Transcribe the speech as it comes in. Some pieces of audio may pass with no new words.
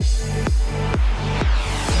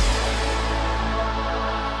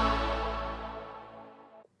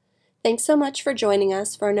Thanks so much for joining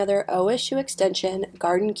us for another OSU Extension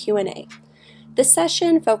Garden Q&A. This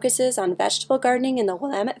session focuses on vegetable gardening in the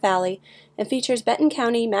Willamette Valley and features Benton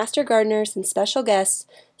County Master Gardeners and special guests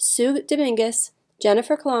Sue Dominguez,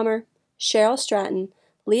 Jennifer Clommer, Cheryl Stratton,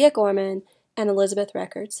 Leah Gorman, and Elizabeth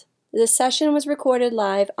Records. This session was recorded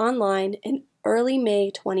live online in early May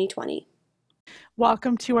 2020.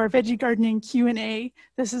 Welcome to our Veggie Gardening Q&A.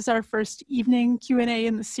 This is our first evening Q&A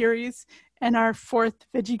in the series and our fourth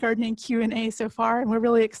Veggie Gardening Q&A so far. And we're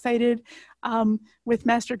really excited with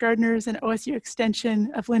Master Gardeners and OSU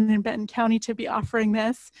Extension of Linn and Benton County to be offering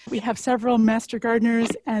this. We have several Master Gardeners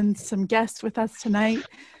and some guests with us tonight.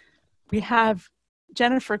 We have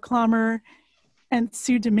Jennifer Clommer and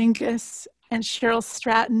Sue Dominguez and Cheryl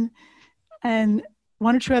Stratton and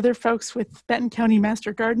one or two other folks with Benton County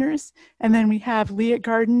Master Gardeners. And then we have Leah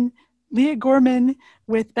Gorman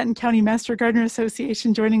with Benton County Master Gardener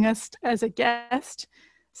Association joining us as a guest.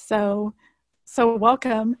 So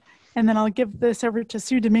welcome. And then I'll give this over to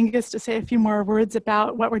Sue Dominguez to say a few more words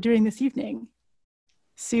about what we're doing this evening.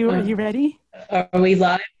 Sue, are you ready? Are we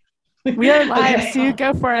live? We are live. Okay. Sue,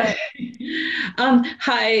 go for it.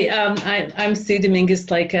 Hi, I'm Sue Dominguez,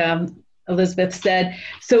 like Elizabeth said.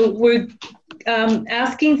 So we're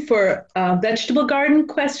asking for vegetable garden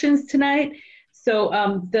questions tonight. So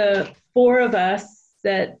the four of us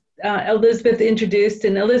that Elizabeth introduced,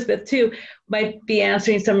 and Elizabeth too, might be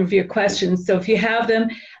answering some of your questions. So if you have them,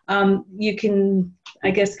 you can,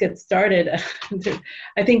 I guess, get started.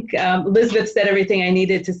 I think Elizabeth said everything I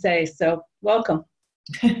needed to say, so welcome.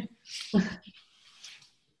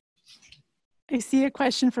 I see a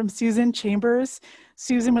question from Susan Chambers.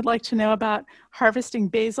 Susan would like to know about harvesting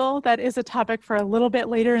basil. That is a topic for a little bit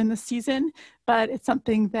later in the season, but it's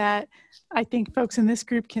something that I think folks in this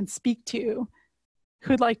group can speak to.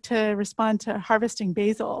 Who'd like to respond to harvesting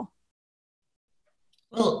basil?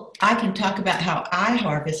 Well, I can talk about how I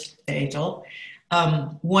harvest basil,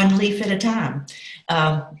 one leaf at a time.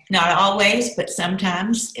 Not always, but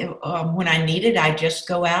sometimes when I need it, I just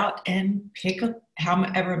go out and pick up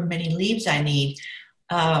however many leaves I need.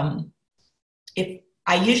 If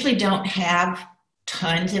I usually don't have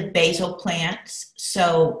tons of basil plants,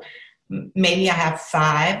 so maybe I have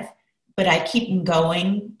 5, but I keep them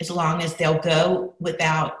going as long as they'll go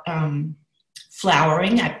without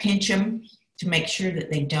flowering. I pinch them to make sure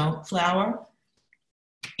that they don't flower.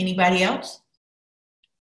 Anybody else?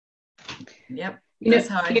 Yep, that's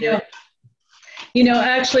how I do it. You know,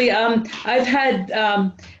 actually, I've had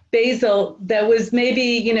basil that was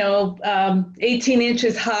maybe, 18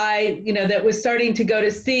 inches high, that was starting to go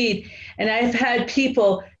to seed. And I've had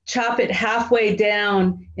people chop it halfway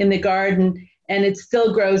down in the garden and it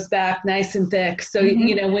still grows back nice and thick. So,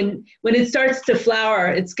 when it starts to flower,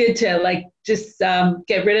 it's good to just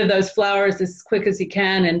get rid of those flowers as quick as you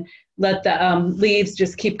can and let the leaves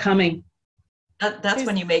just keep coming. That's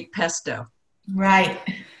when you make pesto. Right.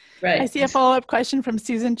 I see a follow-up question from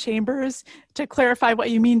Susan Chambers to clarify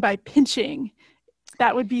what you mean by pinching.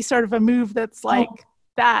 That would be sort of a move that's like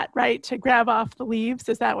that, right? To grab off the leaves.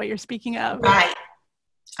 Is that what you're speaking of? Right.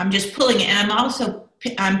 I'm just pulling it. And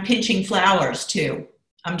I'm pinching flowers too.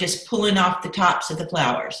 I'm just pulling off the tops of the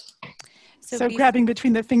flowers. So grabbing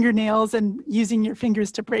between the fingernails and using your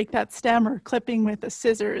fingers to break that stem or clipping with the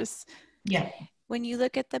scissors. Yeah. When you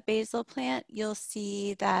look at the basil plant, you'll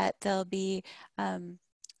see that there'll be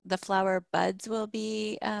the flower buds will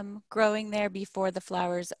be growing there before the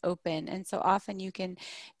flowers open. And so often you can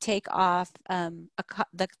take off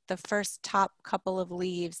the first top couple of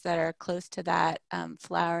leaves that are close to that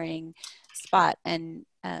flowering spot and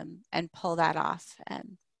pull that off.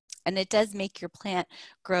 And it does make your plant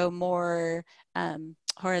grow more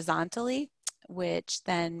horizontally, which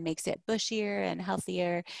then makes it bushier and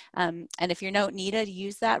healthier. And if you don't need to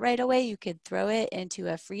use that right away, you could throw it into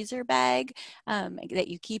a freezer bag that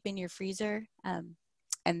you keep in your freezer.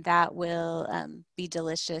 And that will be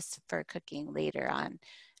delicious for cooking later on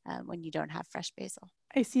when you don't have fresh basil.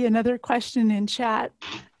 I see another question in chat.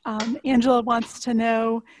 Angela wants to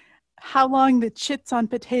know how long the chits on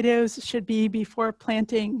potatoes should be before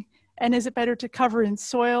planting, and is it better to cover in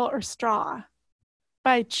soil or straw?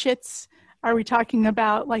 By chits, are we talking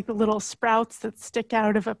about like the little sprouts that stick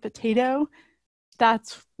out of a potato?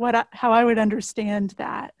 That's how I would understand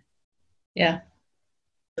that. Yeah.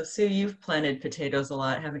 So Sue, you've planted potatoes a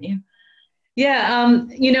lot, haven't you? Yeah,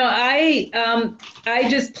 I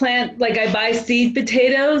just plant, I buy seed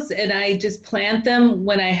potatoes and I just plant them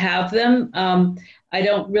when I have them. I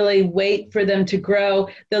don't really wait for them to grow.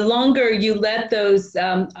 The longer you let those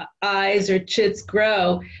eyes or chits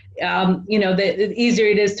grow, the easier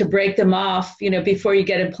it is to break them off, before you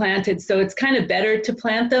get them planted. So it's kind of better to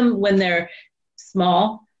plant them when they're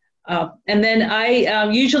small. And then I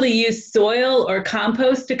usually use soil or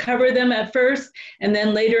compost to cover them at first. And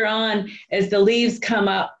then later on, as the leaves come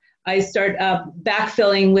up, I start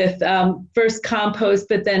backfilling with first compost,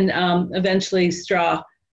 but then eventually straw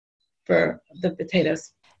for the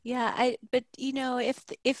potatoes. Yeah, but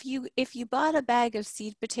if you bought a bag of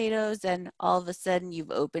seed potatoes and all of a sudden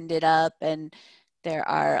you've opened it up and there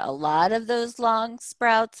are a lot of those long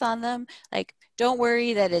sprouts on them, like, don't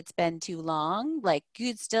worry that it's been too long. Like,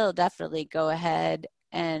 you'd still definitely go ahead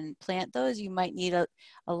and plant those. You might need a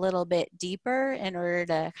little bit deeper in order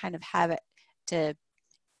to kind of have it to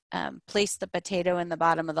place the potato in the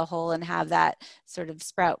bottom of the hole and have that sort of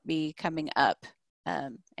sprout be coming up.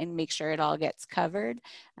 And make sure it all gets covered,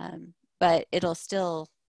 but it'll still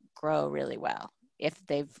grow really well if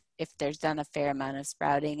there's done a fair amount of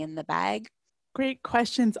sprouting in the bag. Great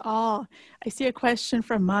questions all. I see a question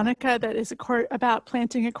from Monica that is about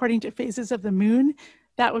planting according to phases of the moon.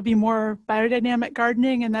 That would be more biodynamic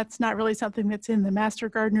gardening, and that's not really something that's in the Master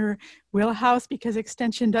Gardener wheelhouse because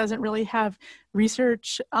Extension doesn't really have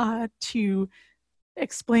research to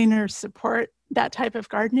explain or support that type of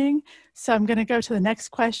gardening. So I'm going to go to the next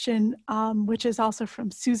question, which is also from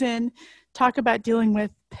Susan. Talk about dealing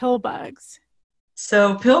with pill bugs.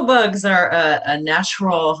 So pill bugs are a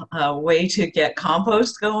natural way to get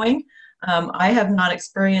compost going. I have not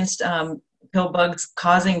experienced pill bugs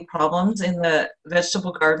causing problems in the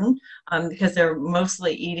vegetable garden because they're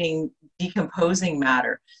mostly eating decomposing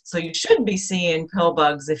matter. So you should be seeing pill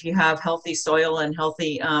bugs if you have healthy soil and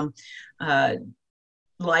healthy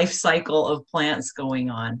life cycle of plants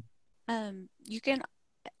going on. You can,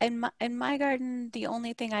 in my garden, the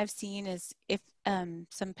only thing I've seen is if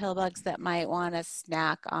some pill bugs that might want to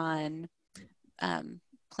snack on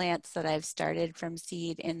plants that I've started from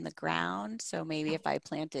seed in the ground. So maybe if I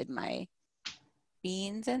planted my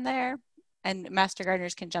beans in there, and Master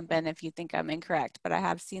Gardeners can jump in if you think I'm incorrect, but I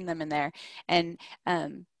have seen them in there. And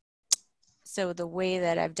so the way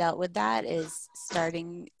that I've dealt with that is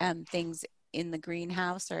starting things in the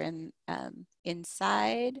greenhouse or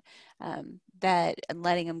inside that, and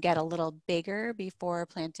letting them get a little bigger before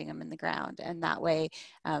planting them in the ground. And that way,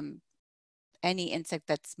 any insect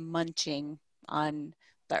that's munching on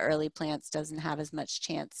the early plants doesn't have as much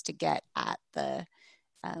chance to get at the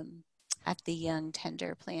young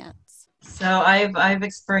tender plants. So I've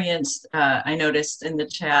experienced, I noticed in the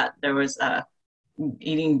chat, there was the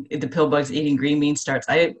pill bugs eating green bean starts.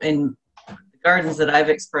 In gardens that I've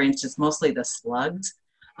experienced, it's mostly the slugs.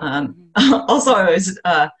 Also, I was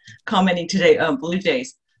commenting today, blue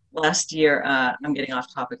jays. Last year, I'm getting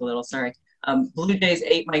off topic a little, sorry. Blue jays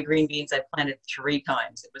ate my green beans. I planted 3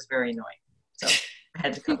 times. It was very annoying. So I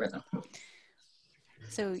had to cover them.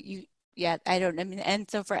 So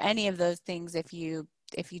and so for any of those things, if you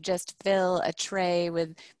just fill a tray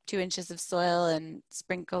with 2 inches of soil and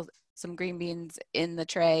sprinkle some green beans in the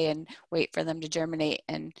tray and wait for them to germinate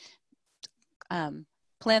and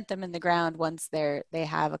plant them in the ground once they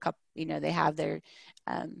have a couple, they have their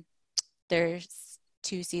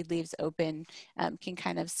 2 seed leaves open, can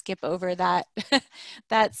kind of skip over that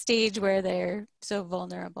that stage where they're so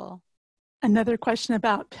vulnerable. Another question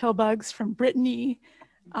about pill bugs from Brittany.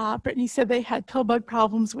 Brittany said they had pill bug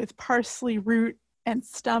problems with parsley root and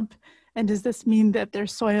stump. And does this mean that their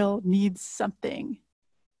soil needs something?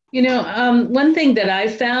 One thing that I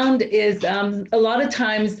found is a lot of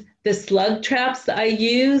times the slug traps I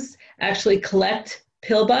use actually collect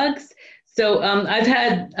pill bugs. So I've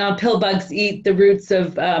had pill bugs eat the roots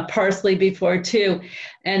of parsley before too.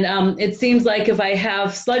 And it seems like if I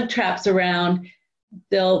have slug traps around,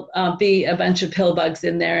 there'll be a bunch of pill bugs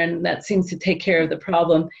in there, and that seems to take care of the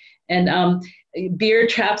problem. And beer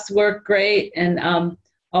traps work great, and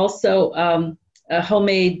also a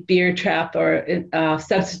homemade beer trap or a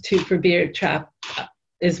substitute for beer trap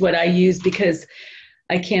is what I use because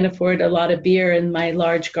I can't afford a lot of beer in my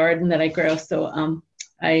large garden that I grow. So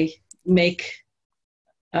I make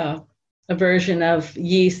a version of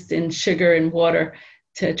yeast and sugar and water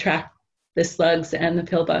to attract the slugs and the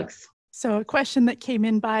pill bugs. So a question that came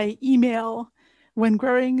in by email: when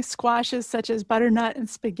growing squashes such as butternut and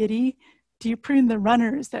spaghetti, do you prune the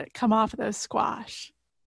runners that come off of those squash?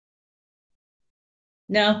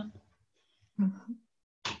 No.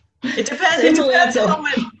 It depends how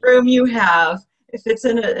much room you have. If it's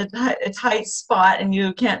in a tight spot and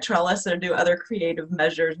you can't trellis or do other creative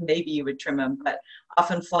measures, maybe you would trim them. But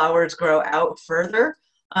often flowers grow out further.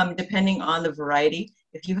 depending on the variety.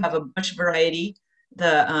 If you have a bush variety,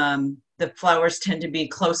 the flowers tend to be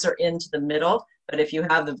closer into the middle, but if you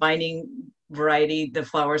have the vining variety, the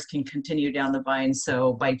flowers can continue down the vine.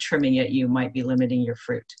 So by trimming it, you might be limiting your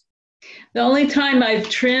fruit. The only time I've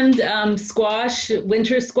trimmed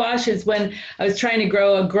winter squash, is when I was trying to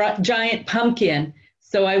grow a giant pumpkin.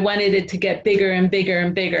 So I wanted it to get bigger and bigger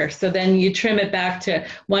and bigger. So then you trim it back to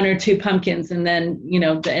 1 or 2 pumpkins, and then,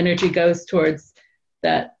 the energy goes towards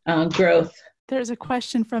that growth. There's a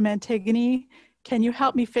question from Antigone. Can you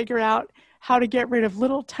help me figure out how to get rid of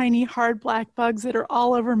little tiny hard black bugs that are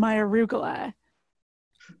all over my arugula?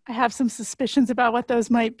 I have some suspicions about what those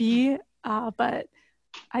might be, but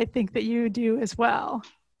I think that you do as well.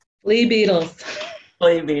 Flea beetles.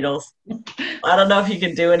 Flea beetles. I don't know if you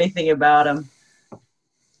can do anything about them.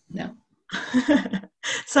 No.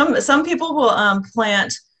 Some people will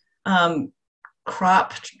plant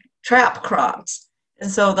trap crops,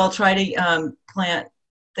 and so they'll try to plant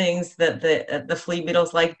things that the flea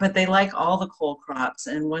beetles like, but they like all the cole crops.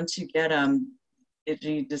 And once you get them,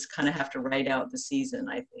 you just kind of have to ride out the season,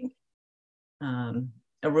 I think.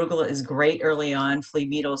 Arugula is great early on. Flea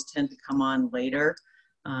beetles tend to come on later.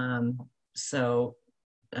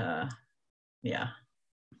 Yeah.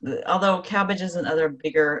 Although cabbages and other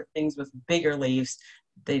bigger things with bigger leaves,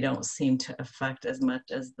 they don't seem to affect as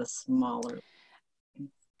much as the smaller.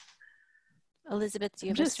 Elizabeth, do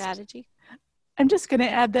you have a strategy? I'm just going to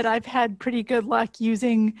add that I've had pretty good luck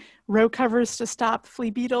using row covers to stop flea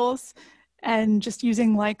beetles, and just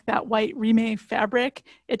using like that white Rime fabric.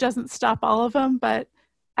 It doesn't stop all of them, but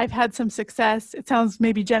I've had some success. It sounds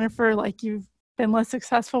maybe, Jennifer, like you've been less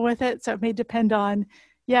successful with it. So it may depend on,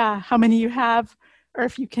 how many you have, or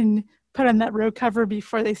if you can put on that row cover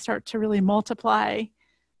before they start to really multiply.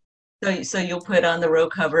 So you'll put on the row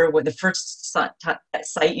cover with the first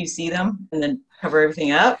site you see them, and then cover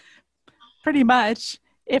everything up? Pretty much.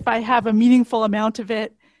 If I have a meaningful amount of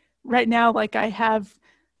it. Right now, like I have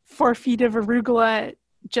 4 feet of arugula,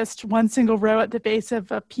 just one single row at the base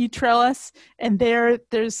of a pea trellis, and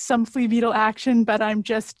there's some flea beetle action, but I'm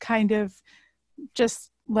just kind of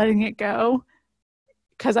just letting it go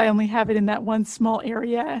because I only have it in that one small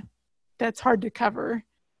area that's hard to cover.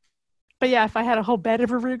 But yeah, if I had a whole bed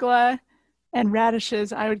of arugula and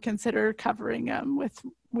radishes, I would consider covering them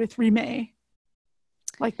with Rime,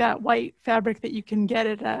 like that white fabric that you can get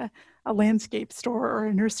at a landscape store or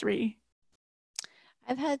a nursery.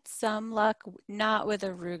 I've had some luck, not with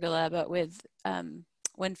arugula, but with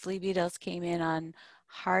when flea beetles came in on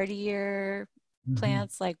hardier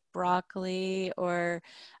plants like broccoli or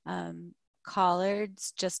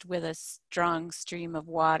collards, just with a strong stream of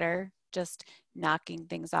water, just knocking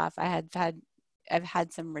things off. I've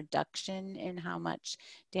had some reduction in how much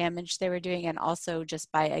damage they were doing, and also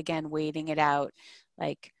just by, again, waiting it out,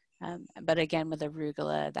 like, but again, with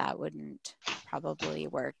arugula, that wouldn't probably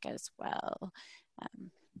work as well.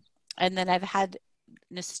 And then I've had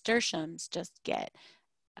nasturtiums just get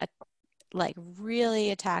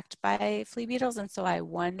really attacked by flea beetles, and so I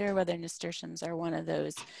wonder whether nasturtiums are one of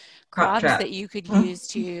those crops that you could use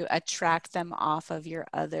to attract them off of your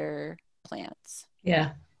other plants.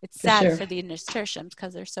 Yeah. It's sad for the nasturtiums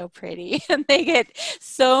because they're so pretty and they get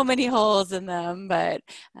so many holes in them, but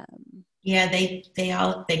yeah, they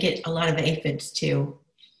get a lot of aphids too.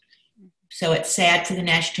 So it's sad for the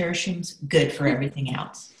nasturtiums, good for everything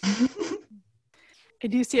else. I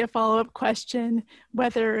do see a follow-up question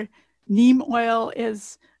whether neem oil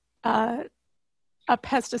is a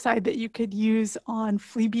pesticide that you could use on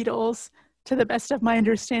flea beetles. To the best of my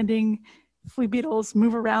understanding, flea beetles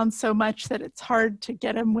move around so much that it's hard to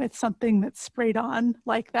get them with something that's sprayed on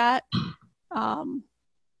like that.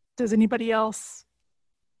 Does anybody else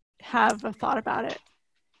have a thought about it?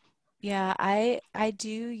 Yeah, I do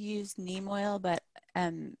use neem oil, but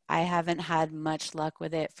I haven't had much luck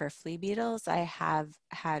with it for flea beetles. I have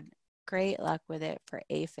had great luck with it for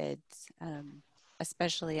aphids,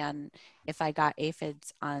 especially if I got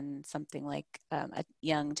aphids on something like a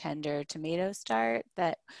young tender tomato start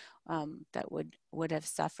that would have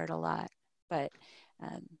suffered a lot, but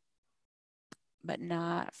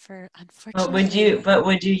not for, unfortunately. But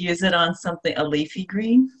would you use it on something, a leafy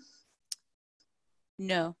green?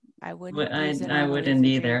 No, I wouldn't. I wouldn't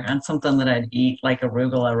either. On something that I'd eat like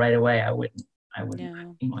arugula right away, I wouldn't.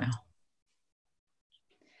 No.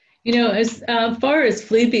 Well, as far as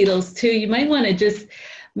flea beetles too, you might want to just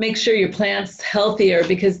make sure your plant's healthier,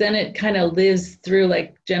 because then it kind of lives through,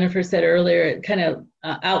 like Jennifer said earlier, it kind of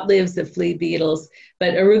outlives the flea beetles.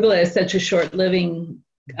 But arugula is such a short-living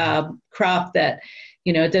crop that,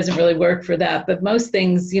 it doesn't really work for that. But most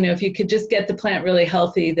things, if you could just get the plant really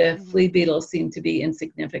healthy, the flea beetles seem to be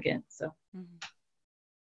insignificant.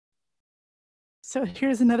 So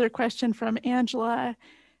here's another question from Angela.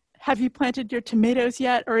 Have you planted your tomatoes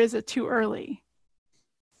yet, or is it too early?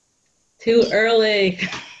 Too early.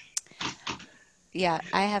 Yeah,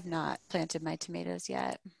 I have not planted my tomatoes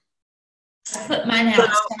yet. I put mine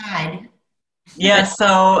outside. Yeah,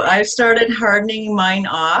 so I've started hardening mine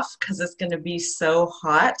off because it's going to be so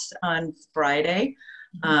hot on Friday.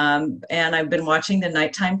 And I've been watching the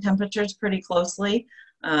nighttime temperatures pretty closely.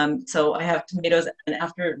 So I have tomatoes, and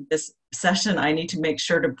after this session, I need to make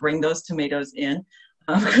sure to bring those tomatoes in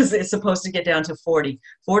because it's supposed to get down to 40.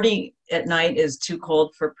 40 at night is too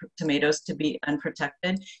cold for tomatoes to be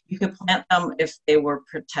unprotected. You could plant them if they were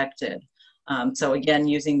protected. So again,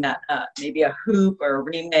 using that maybe a hoop or a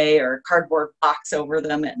remay or a cardboard box over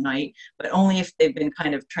them at night, but only if they've been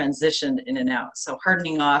kind of transitioned in and out. So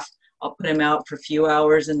hardening off, I'll put them out for a few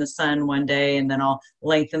hours in the sun one day, and then I'll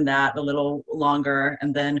lengthen that a little longer,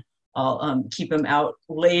 and then I'll keep them out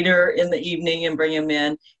later in the evening and bring them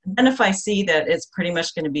in. And then if I see that it's pretty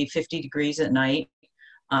much going to be 50 degrees at night,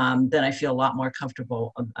 then I feel a lot more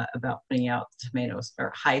comfortable about putting out tomatoes,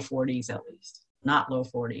 or high 40s at least, not low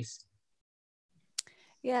 40s.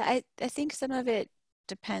 Yeah, I think some of it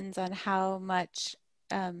depends on how much,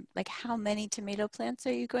 like how many tomato plants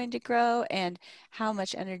are you going to grow, and how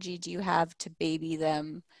much energy do you have to baby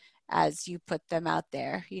them as you put them out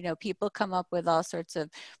there. People come up with all sorts of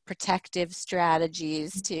protective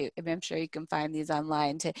strategies I'm sure you can find these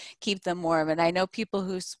online, to keep them warm. And I know people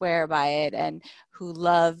who swear by it and who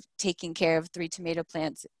love taking care of 3 tomato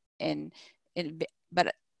plants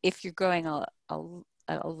but if you're growing a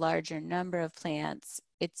larger number of plants,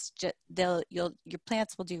 it's just your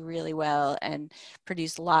plants will do really well and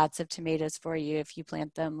produce lots of tomatoes for you if you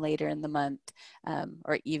plant them later in the month,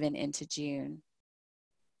 or even into June.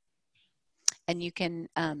 And you can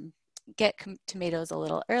get tomatoes a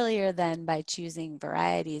little earlier then by choosing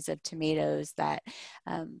varieties of tomatoes that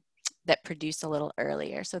produce a little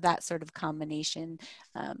earlier. So that sort of combination,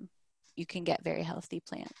 you can get very healthy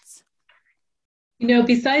plants.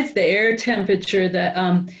 Besides the air temperature,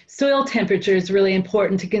 the soil temperature is really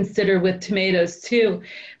important to consider with tomatoes too,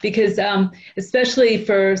 because especially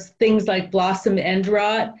for things like blossom end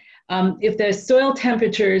rot, if the soil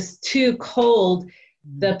temperature is too cold,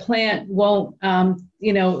 the plant won't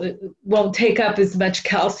take up as much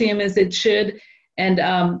calcium as it should, and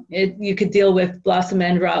you could deal with blossom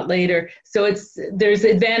end rot later. So there's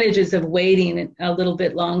advantages of waiting a little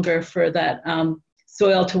bit longer for that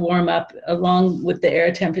soil to warm up along with the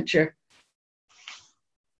air temperature.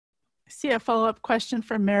 I see a follow-up question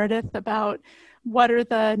from Meredith about what are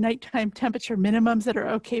the nighttime temperature minimums that are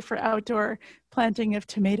okay for outdoor planting of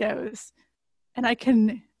tomatoes. And I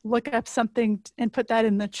can look up something and put that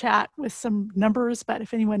in the chat with some numbers, but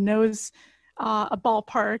if anyone knows a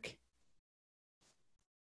ballpark.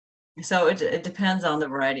 So it depends on the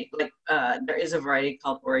variety. Like there is a variety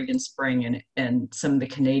called Oregon Spring and some of the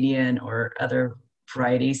Canadian or other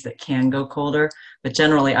varieties that can go colder, but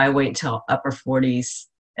generally I wait till upper 40s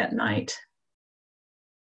at night.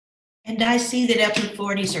 And I see that upper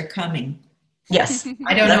 40s are coming. Yes.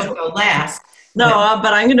 I don't know if it'll last. No,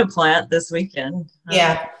 but I'm going to plant this weekend.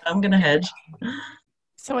 Yeah. I'm going to hedge.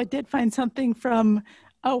 So I did find something from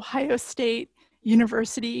Ohio State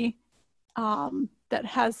University that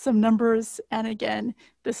has some numbers. And again,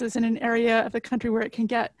 this is in an area of the country where it can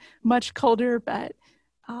get much colder, but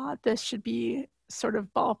this should be sort of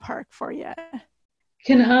ballpark for you.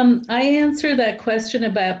 Can I answer that question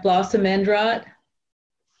about blossom end rot?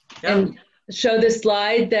 Yeah. And show the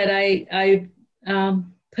slide that I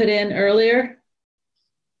put in earlier?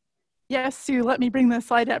 Yes, Sue, let me bring the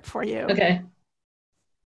slide up for you. Okay.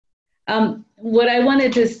 What I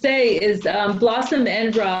wanted to say is blossom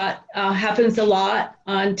end rot happens a lot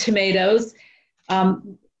on tomatoes.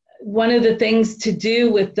 One of the things to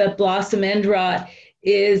do with the blossom end rot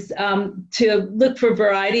is to look for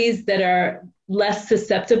varieties that are less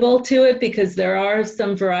susceptible to it, because there are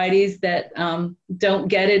some varieties that don't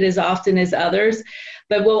get it as often as others.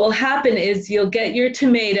 But what will happen is you'll get your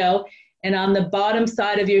tomato, and on the bottom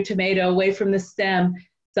side of your tomato, away from the stem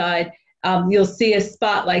side, you'll see a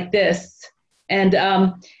spot like this. And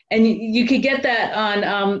you could get that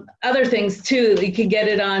on other things too. You could get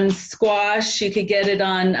it on squash, you could get it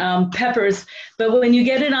on peppers. But when you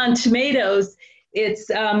get it on tomatoes, it's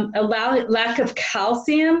a lack of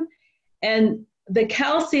calcium. And the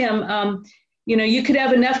calcium, you could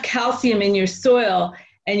have enough calcium in your soil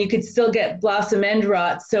and you could still get blossom end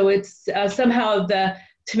rot. So it's somehow the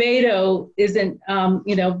tomato isn't,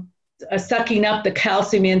 sucking up the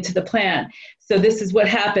calcium into the plant. So this is what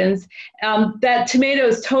happens. That tomato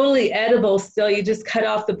is totally edible still. You just cut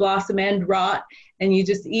off the blossom end rot and you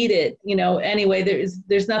just eat it. Anyway,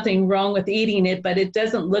 there's nothing wrong with eating it, but it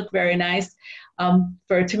doesn't look very nice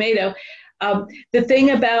for a tomato. The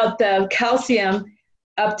thing about the calcium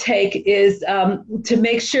uptake is to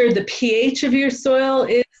make sure the pH of your soil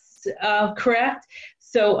is correct.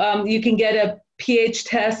 So you can get a pH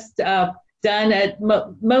test done at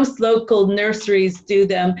most local nurseries do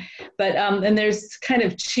them, but and there's kind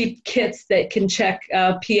of cheap kits that can check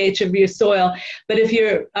pH of your soil. But if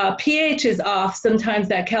your pH is off, sometimes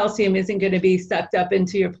that calcium isn't going to be sucked up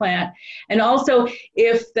into your plant. And also,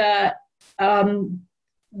 if the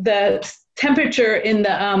temperature in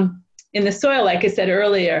the soil, like I said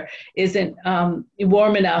earlier, isn't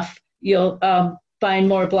warm enough, you'll find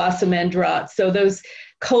more blossom end rot. So those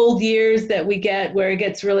cold years that we get where it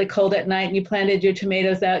gets really cold at night and you planted your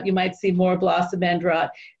tomatoes out, you might see more blossom end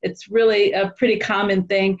rot. It's really a pretty common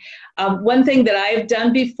thing. One thing that I've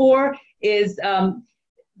done before is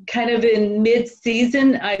kind of in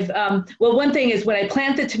mid-season, one thing is when I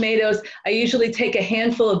plant the tomatoes, I usually take a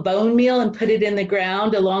handful of bone meal and put it in the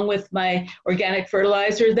ground along with my organic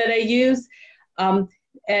fertilizer that I use.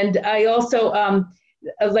 And I also,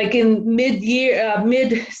 like in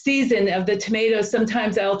mid-season of the tomatoes,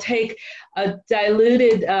 sometimes I'll take a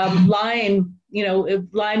diluted lime,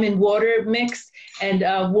 lime and water mix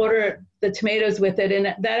and water the tomatoes with it. And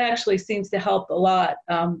that actually seems to help a lot.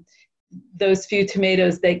 Those few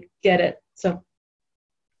tomatoes, they get it. So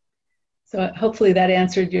hopefully that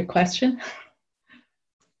answered your question.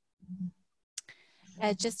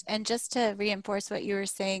 Just to reinforce what you were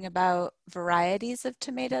saying about varieties of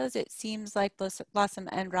tomatoes, it seems like blossom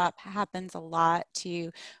end rot happens a lot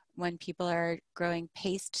when people are growing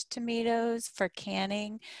paste tomatoes for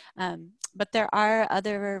canning. But there are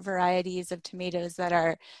other varieties of tomatoes that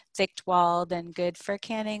are thick-walled and good for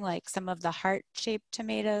canning, like some of the heart-shaped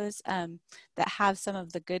tomatoes that have some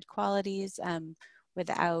of the good qualities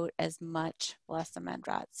without as much blossom end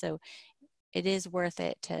rot. So it is worth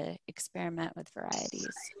it to experiment with varieties.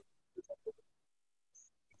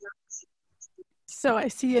 So I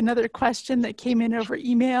see another question that came in over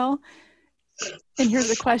email. And here's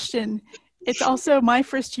the question. It's also my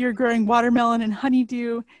first year growing watermelon and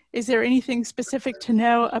honeydew. Is there anything specific to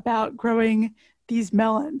know about growing these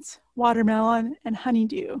melons, watermelon and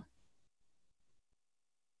honeydew?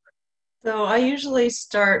 So I usually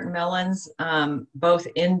start melons both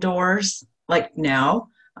indoors, like now.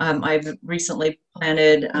 I've recently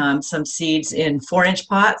planted some seeds in 4-inch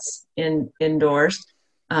pots indoors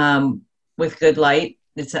with good light.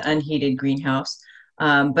 It's an unheated greenhouse.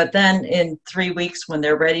 But then in 3 weeks, when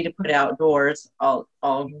they're ready to put outdoors, I'll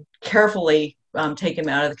carefully take them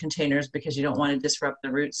out of the containers because you don't want to disrupt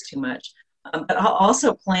the roots too much. But I'll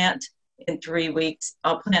also plant in 3 weeks.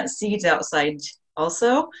 I'll plant seeds outside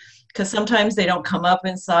also because sometimes they don't come up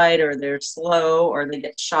inside or they're slow or they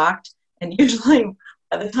get shocked. And usually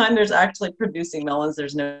by the time there's actually producing melons,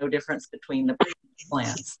 there's no difference between the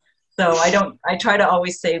plants. So I try to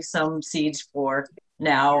always save some seeds for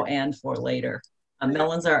now and for later.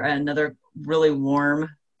 Melons are another really warm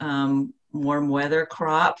weather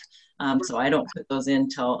crop. So I don't put those in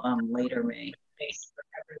till later May.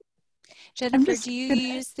 Jennifer, do you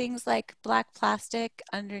use things like black plastic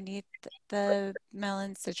underneath the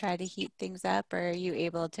melons to try to heat things up, or are you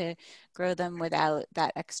able to grow them without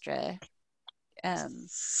that extra?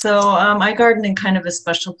 So I garden in kind of a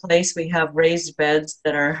special place. We have raised beds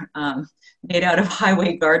that are made out of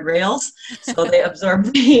highway guardrails, so they absorb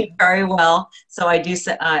the heat very well. So I do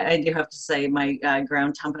have to say my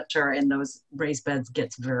ground temperature in those raised beds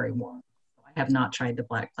gets very warm. I have not tried the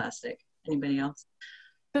black plastic. Anybody else?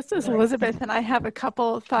 This is Elizabeth, and I have a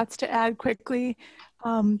couple thoughts to add quickly.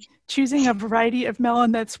 Choosing a variety of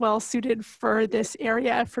melon that's well suited for this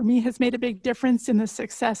area for me has made a big difference in the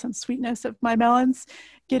success and sweetness of my melons.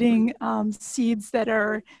 Getting seeds that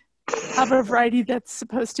have a variety that's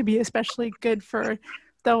supposed to be especially good for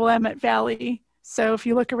the Willamette Valley. So if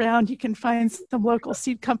you look around, you can find some local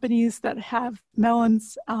seed companies that have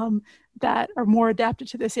melons that are more adapted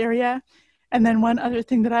to this area. And then one other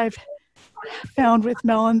thing that I've found with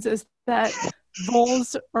melons is that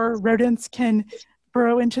voles or rodents can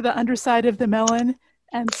burrow into the underside of the melon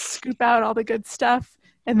and scoop out all the good stuff,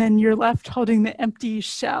 and then you're left holding the empty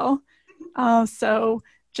shell. So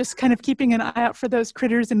just kind of keeping an eye out for those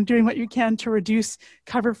critters and doing what you can to reduce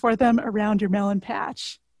cover for them around your melon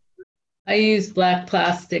patch. I use black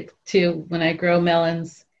plastic too when I grow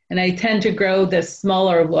melons, and I tend to grow the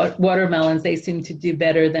smaller watermelons. They seem to do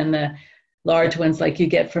better than the large ones like you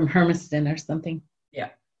get from Hermiston or something. Yeah.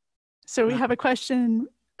 So we have a question.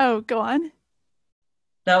 Oh, go on.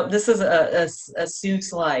 No, this is a Sue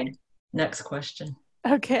slide. Next question.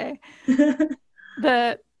 Okay.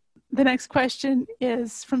 The next question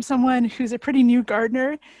is from someone who's a pretty new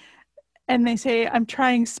gardener, and they say, I'm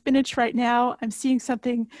trying spinach right now. I'm seeing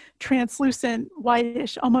something translucent,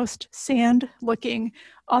 whitish, almost sand looking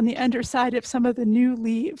on the underside of some of the new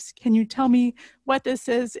leaves. Can you tell me what this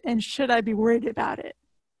is, and should I be worried about it?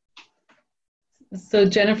 So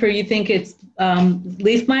Jennifer, you think it's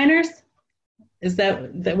leaf miners? Is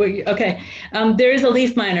that what you, okay. There is a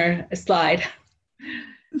leaf miner slide.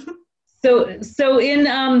 So in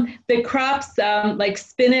the crops like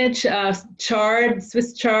spinach, chard,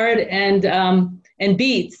 Swiss chard, and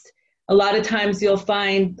beets, a lot of times you'll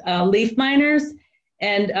find leaf miners,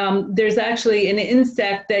 and there's actually an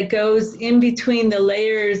insect that goes in between the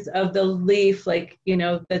layers of the leaf, like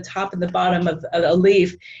the top and the bottom of a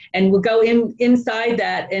leaf, and will go inside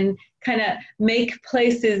that and kind of make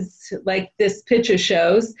places like this picture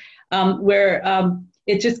shows, where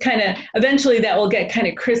it just kind of, eventually that will get kind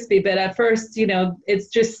of crispy, but at first, it's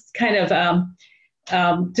just kind of,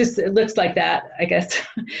 just, it looks like that, I guess.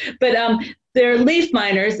 But they're leaf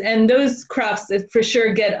miners, and those crops for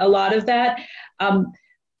sure get a lot of that.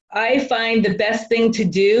 I find the best thing to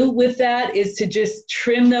do with that is to just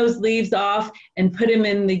trim those leaves off and put them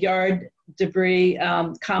in the yard debris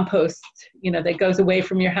compost, that goes away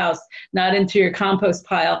from your house, not into your compost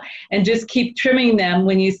pile, and just keep trimming them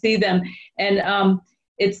when you see them. And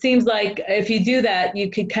it seems like if you do that,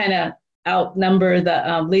 you could kind of outnumber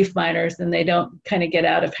the leaf miners, and they don't kind of get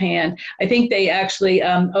out of hand. I think they actually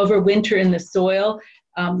overwinter in the soil.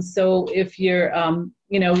 So if you're,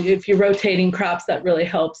 if you're rotating crops, that really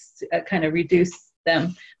helps kind of reduce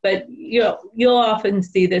them. But you'll often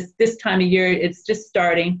see this time of year. It's just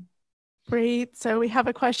starting. Great. So we have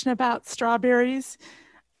a question about strawberries.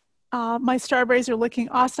 My strawberries are looking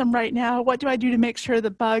awesome right now. What do I do to make sure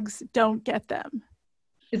the bugs don't get them?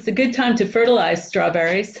 It's a good time to fertilize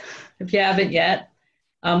strawberries if you haven't yet.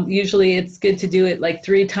 Usually it's good to do it like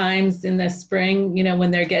 3 times in the spring,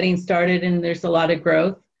 when they're getting started and there's a lot of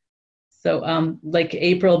growth. So like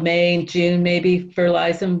April, May, and June, maybe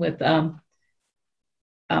fertilize them with,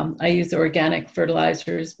 I use organic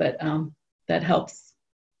fertilizers, but that helps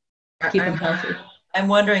keep them healthy. I'm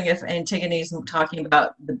wondering if Antigone's talking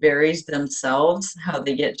about the berries themselves, how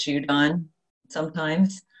they get chewed on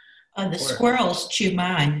sometimes. The squirrels chew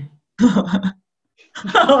mine. Oh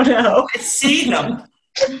no. I see them.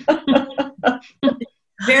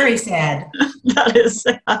 Very sad. That is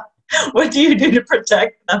sad. What do you do to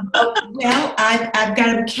protect them? Well, I've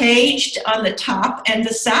got them caged on the top and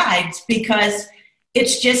the sides, because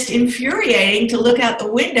it's just infuriating to look out the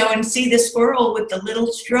window and see the squirrel with the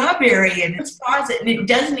little strawberry in its paws, and it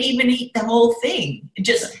doesn't even eat the whole thing. It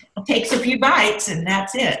just takes a few bites and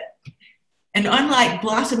that's it. And unlike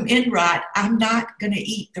blossom end rot, I'm not going to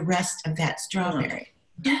eat the rest of that strawberry.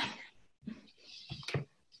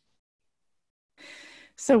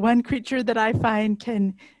 So one creature that I find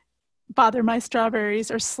can bother my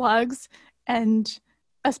strawberries are slugs, and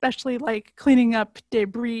especially like cleaning up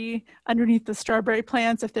debris underneath the strawberry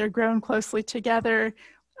plants if they're grown closely together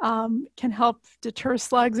can help deter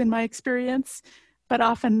slugs in my experience. But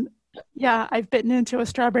often, yeah, I've bitten into a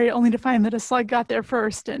strawberry only to find that a slug got there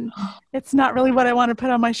first, and it's not really what I want to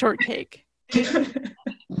put on my shortcake.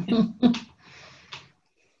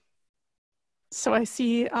 So I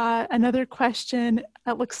see another question.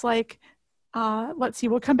 It looks like, let's see,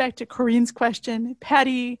 we'll come back to Corinne's question.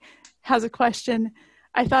 Patty has a question.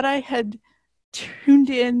 I thought I had tuned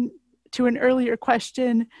in to an earlier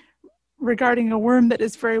question regarding a worm that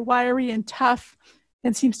is very wiry and tough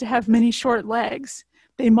and seems to have many short legs.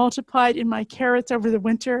 They multiplied in my carrots over the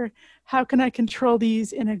winter. How can I control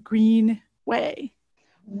these in a green way?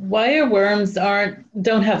 Wire worms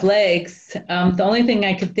don't have legs. The only thing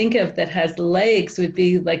I could think of that has legs would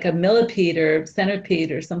be like a millipede or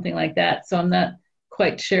centipede or something like that. So I'm not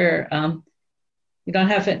quite sure. You don't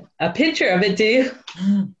have a picture of it, do you?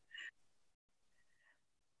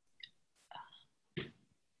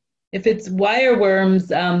 If it's wire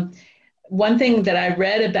worms, one thing that I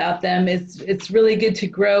read about them is it's really good to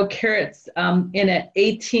grow carrots in an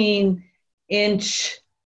 18-inch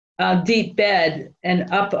deep bed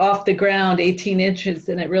and up off the ground 18 inches,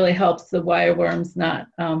 and it really helps the wire worms not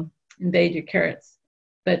invade your carrots.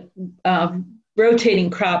 But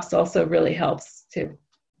rotating crops also really helps too.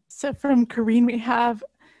 So from Corinne, we have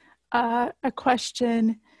a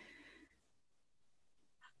question.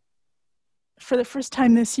 For the first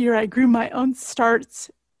time this year, I grew my own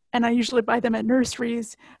starts and I usually buy them at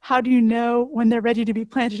nurseries. How do you know when they're ready to be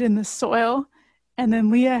planted in the soil? And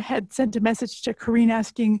then Leah had sent a message to Corrine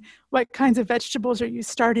asking, what kinds of vegetables are you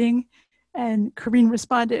starting? And Corrine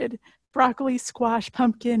responded, broccoli, squash,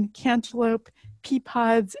 pumpkin, cantaloupe, pea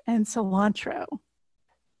pods, and cilantro.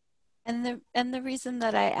 And the reason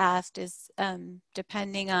that I asked is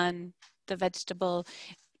depending on the vegetable,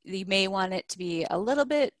 you may want it to be a little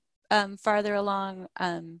bit farther along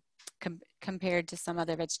compared to some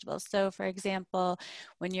other vegetables. So for example,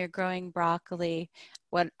 when you're growing broccoli,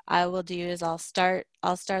 what I will do is I'll start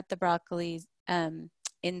the broccoli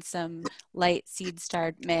in some light seed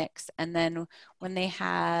starch mix, and then when they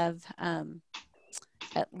have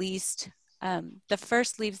at least the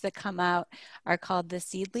first leaves that come out are called the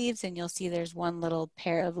seed leaves, and you'll see there's one little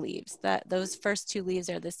pair of leaves. Those first 2 leaves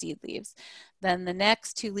are the seed leaves. Then the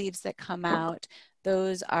next 2 leaves that come out,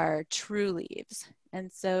 those are true leaves.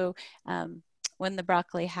 And so when the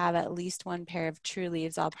broccoli have at least 1 pair of true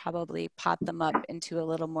leaves, I'll probably pot them up into a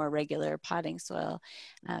little more regular potting soil.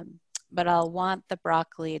 But I'll want the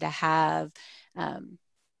broccoli to have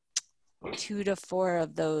 2 to 4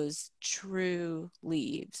 of those true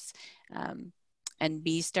leaves and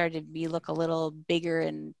look a little bigger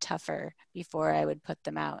and tougher before I would put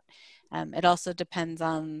them out. It also depends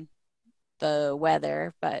on the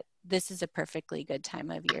weather, but this is a perfectly good time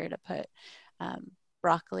of year to put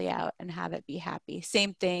broccoli out and have it be happy.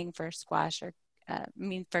 Same thing for squash or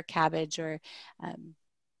for cabbage or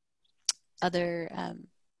other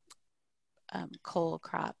cole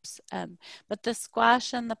crops. But the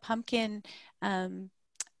squash and the pumpkin and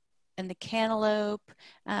the cantaloupe,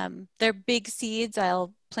 they're big seeds.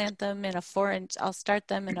 I'll plant them in a 4-inch, I'll start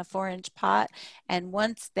them in a 4-inch pot. And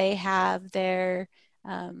once they have their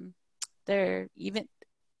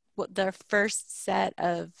first set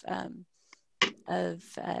of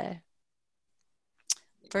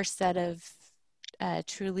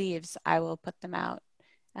true leaves, I will put them out.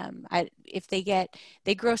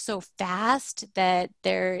 They grow so fast that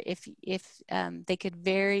they could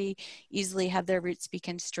very easily have their roots be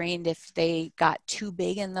constrained if they got too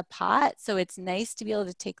big in the pot. So it's nice to be able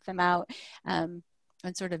to take them out and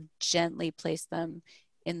sort of gently place them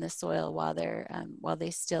in the soil while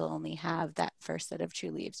they still only have that first set of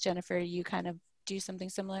true leaves. Jennifer, you kind of do something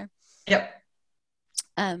similar? Yep.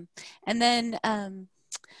 And then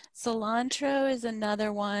cilantro is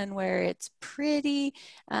another one where it's pretty,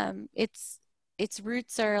 its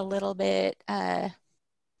roots are a little bit,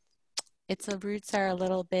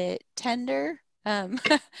 tender.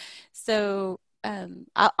 So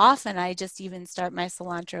often I just even start my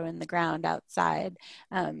cilantro in the ground outside.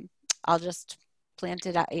 I'll just plant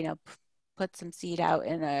it out, put some seed out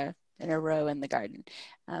in a row in the garden.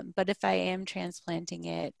 But if I am transplanting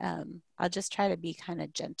it, I'll just try to be kind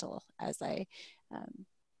of gentle as I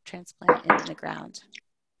transplant it in the ground.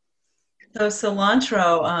 So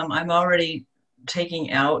cilantro, I'm already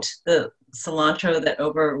taking out the cilantro that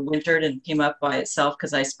overwintered and came up by itself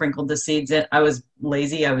because I sprinkled the seeds in. I was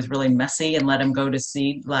lazy, I was really messy and let them go to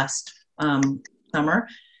seed last summer.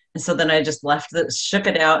 And so then I just shook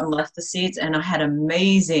it out and left the seeds, and I had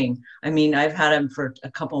amazing, I've had them for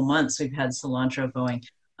a couple months. We've had cilantro going.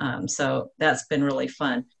 So that's been really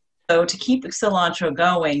fun. So to keep cilantro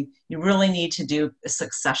going, you really need to do a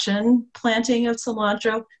succession planting of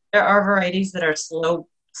cilantro. There are varieties that are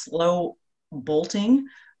slow bolting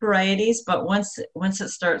varieties, but once it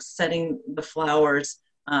starts setting the flowers,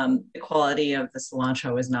 the quality of the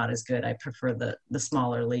cilantro is not as good. I prefer the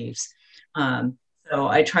smaller leaves. So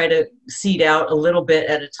I try to seed out a little bit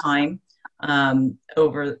at a time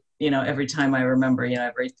over, every time I remember,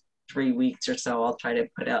 every 3 weeks or so, I'll try to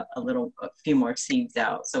put out a few more seeds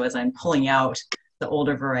out. So as I'm pulling out the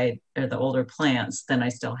older variety or the older plants, then I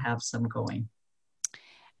still have some going.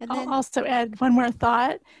 And then, I'll also add one more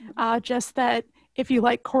thought, just that if you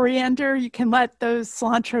like coriander, you can let those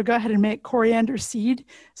cilantro go ahead and make coriander seed.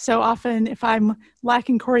 So often if I'm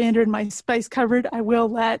lacking coriander in my spice cupboard, I will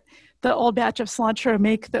let the old batch of cilantro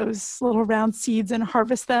make those little round seeds and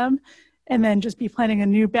harvest them, and then just be planting a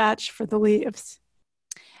new batch for the leaves.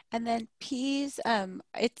 And then peas,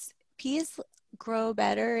 peas grow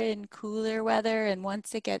better in cooler weather, and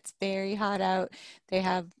once it gets very hot out, they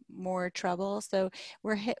have more trouble. So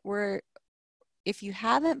if you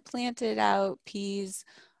haven't planted out peas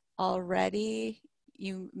already,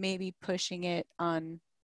 you may be pushing it on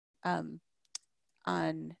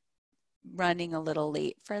running a little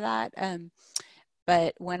late for that.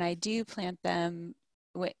 But when I do plant them,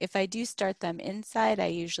 if I do start them inside, I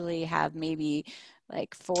usually have maybe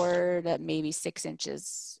like 4 to maybe 6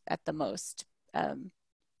 inches at the most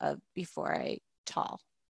before I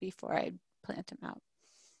plant them out.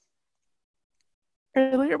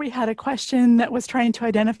 Earlier, we had a question that was trying to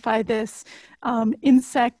identify this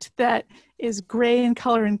insect that is gray in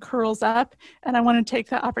color and curls up. And I want to take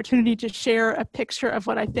the opportunity to share a picture of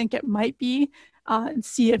what I think it might be and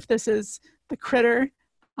see if this is the critter.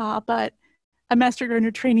 But a Master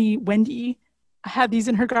Gardener trainee, Wendy, had these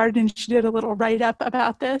in her garden, and she did a little write-up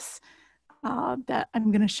about this that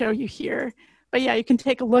I'm going to show you here. But yeah, you can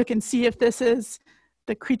take a look and see if this is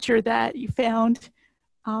the creature that you found.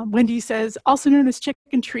 Wendy says, also known as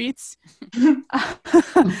chicken treats.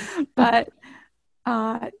 but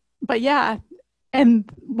yeah, and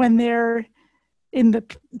when they're in the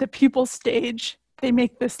pupal stage, they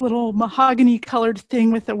make this little mahogany colored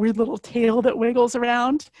thing with a weird little tail that wiggles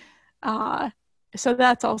around. So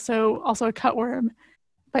that's also a cutworm.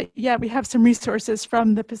 But yeah, we have some resources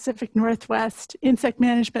from the Pacific Northwest Insect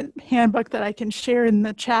Management Handbook that I can share in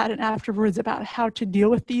the chat and afterwards about how to deal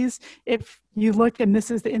with these if you look and this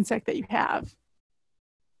is the insect that you have.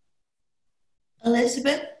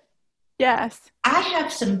 Elizabeth? Yes. I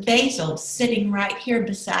have some basil sitting right here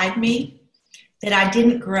beside me that I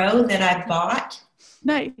didn't grow, that I bought.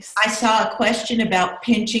 Nice. I saw a question about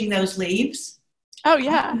pinching those leaves. Oh,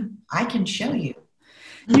 yeah. I can show you.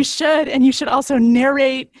 You should, and you should also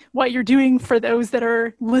narrate what you're doing for those that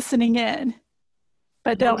are listening in,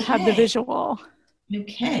 but don't have the visual.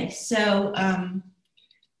 Okay, so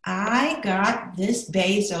I got this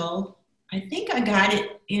basil. I think I got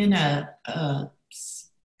it in a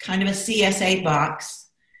kind of a CSA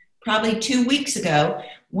box probably 2 weeks ago.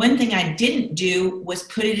 One thing I didn't do was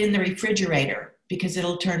put it in the refrigerator because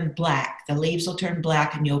it'll turn black. The leaves will turn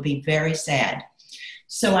black and you'll be very sad.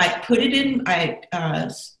 So I put it in,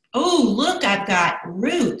 oh, look, I've got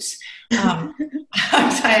roots.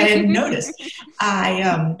 I didn't notice.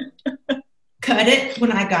 I cut it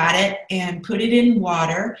when I got it and put it in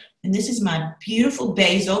water. And this is my beautiful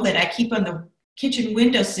basil that I keep on the kitchen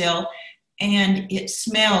windowsill. And it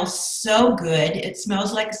smells so good. It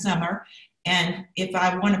smells like summer. And if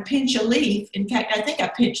I want to pinch a leaf, in fact, I think I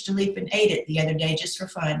pinched a leaf and ate it the other day just for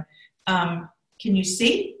fun. Can you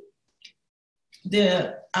see?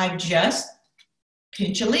 I just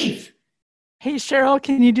pinch a leaf. Hey, Cheryl,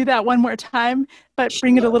 can you do that one more time, but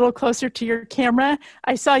bring it a little closer to your camera?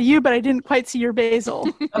 I saw you, but I didn't quite see your basil.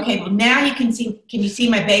 Okay, well now you can see, can you see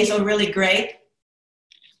my basil really great?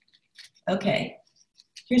 Okay,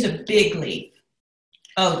 here's a big leaf.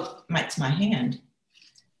 Oh, it's my hand.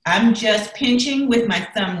 I'm just pinching with my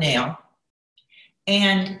thumbnail.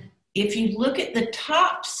 And if you look at the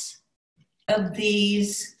tops of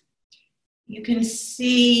these, you can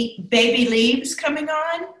see baby leaves coming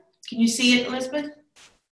on. Can you see it, Elizabeth?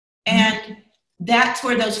 And that's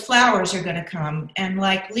where those flowers are going to come. And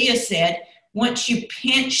like Leah said, once you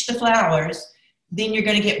pinch the flowers, then you're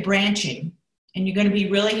going to get branching. And you're going to be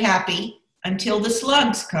really happy until the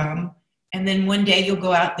slugs come. And then one day you'll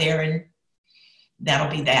go out there and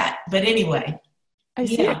that'll be that. But anyway. I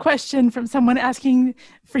see a question from someone asking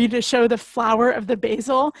for you to show the flower of the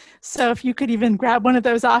basil. So if you could even grab one of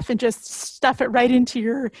those off and just stuff it right into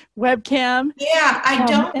your webcam. Yeah, I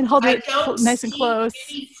don't. And hold it nice and close.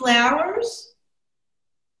 Any flowers.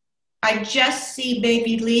 I just see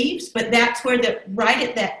baby leaves, but that's where right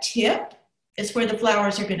at that tip is where the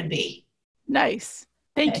flowers are going to be. Nice.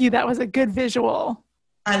 Thank you. That was a good visual.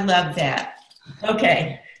 I love that.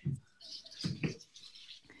 Okay.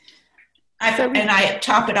 And I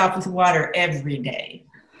top it off with water every day.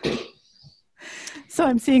 So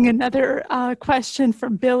I'm seeing another question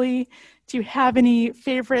from Billy. Do you have any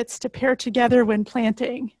favorites to pair together when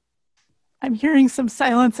planting? I'm hearing some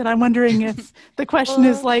silence, and I'm wondering if the question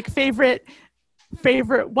is like favorite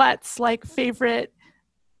what's, like favorite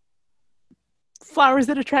flowers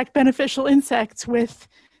that attract beneficial insects with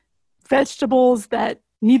vegetables that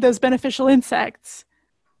need those beneficial insects.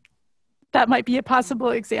 That might be a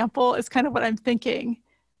possible example, is kind of what I'm thinking.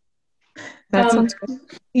 That sounds good.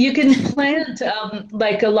 You can plant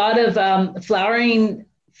like a lot of flowering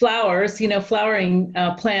flowers, flowering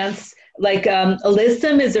plants. Like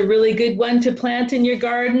alyssum is a really good one to plant in your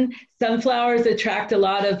garden. Sunflowers attract a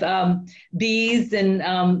lot of bees and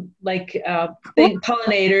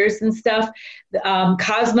pollinators and stuff.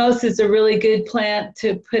 Cosmos is a really good plant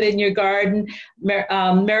to put in your garden.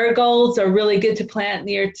 Marigolds are really good to plant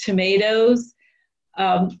near tomatoes.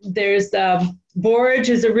 There's borage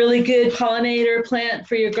is a really good pollinator plant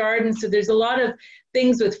for your garden. So there's a lot of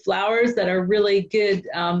things with flowers that are really good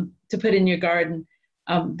to put in your garden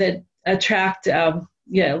that attract a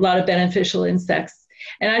lot of beneficial insects.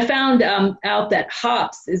 And I found out that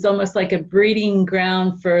hops is almost like a breeding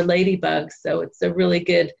ground for ladybugs. So it's a really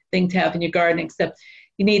good thing to have in your garden, except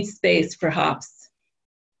you need space for hops.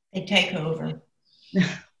 They take over.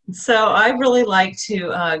 So I really like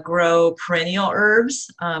to grow perennial herbs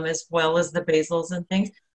as well as the basils and things.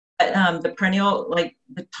 But the perennial, like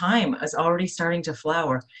the thyme is already starting to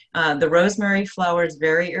flower. The rosemary flowers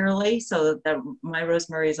very early, so that my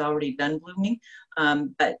rosemary is already done blooming.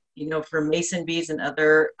 But you know, for mason bees and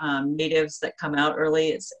other natives that come out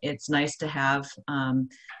early, it's nice to have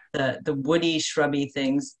the woody shrubby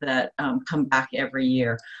things that come back every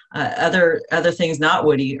year. Other things not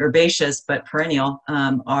woody, herbaceous but perennial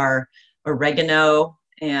are oregano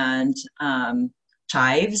and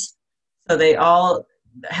chives. So they all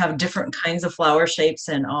have different kinds of flower shapes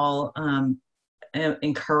and all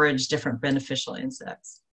encourage different beneficial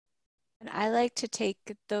insects. And I like to take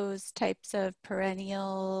those types of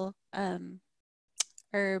perennial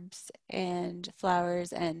herbs and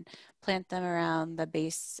flowers and plant them around the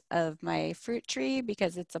base of my fruit tree,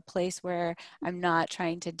 because it's a place where I'm not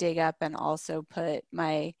trying to dig up and also put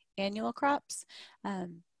my annual crops.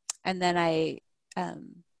 And then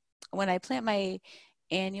when I plant my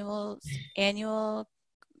annual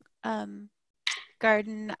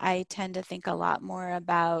garden, I tend to think a lot more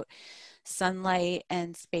about sunlight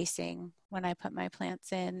and spacing when I put my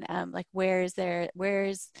plants in. Like where is there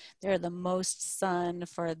the most sun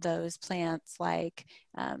for those plants, like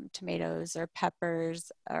tomatoes or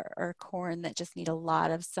peppers or corn that just need a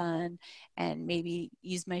lot of sun, and maybe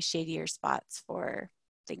use my shadier spots for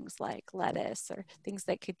things like lettuce or things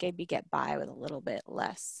that could maybe get by with a little bit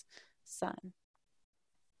less sun.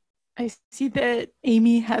 I see that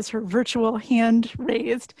Amy has her virtual hand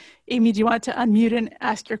raised. Amy, do you want to unmute and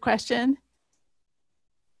ask your question?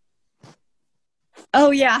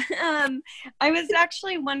 Oh, yeah. I was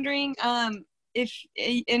actually wondering if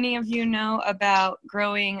any of you know about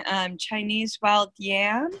growing Chinese wild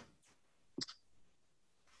yam.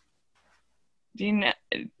 Do you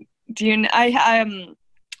know?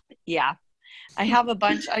 Yeah. I have a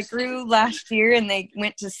bunch. I grew last year and they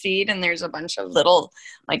went to seed, and there's a bunch of little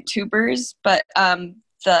like tubers, but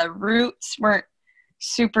the roots weren't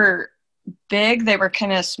super big. They were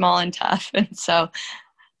kind of small and tough. And so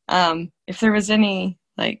if there was any,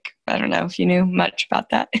 like, I don't know if you knew much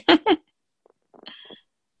about that.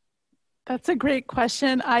 That's a great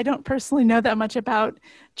question. I don't personally know that much about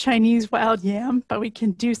Chinese wild yam, but we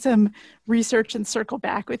can do some research and circle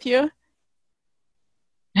back with you.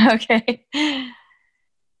 Okay.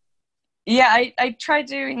 Yeah, I tried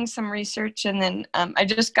doing some research, and then I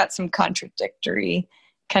just got some contradictory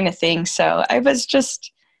kind of things. So I was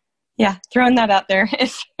just, throwing that out there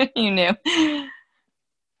if you knew.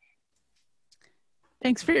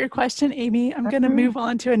 Thanks for your question, Amy. I'm going to move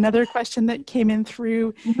on to another question that came in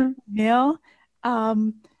through mail.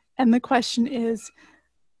 And the question is,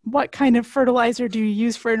 what kind of fertilizer do you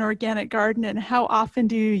use for an organic garden, and how often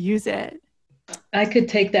do you use it? I could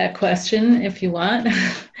take that question if you want.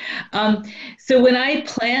 So when I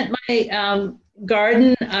plant my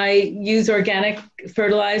garden, I use organic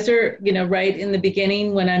fertilizer, right in the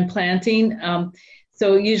beginning when I'm planting.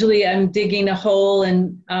 So usually I'm digging a hole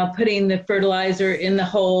and putting the fertilizer in the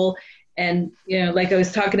hole. And, like I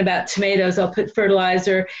was talking about tomatoes, I'll put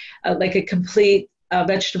fertilizer, like a complete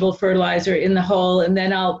vegetable fertilizer in the hole. And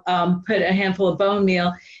then I'll put a handful of bone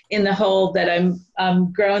meal in the hole that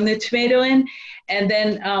I'm growing the tomato in. And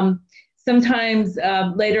then sometimes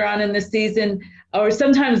later on in the season, or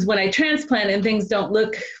sometimes when I transplant and things don't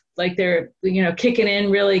look like they're, kicking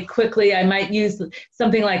in really quickly, I might use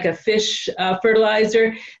something like a fish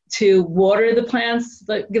fertilizer to water the plants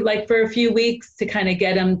like for a few weeks to kind of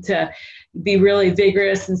get them to be really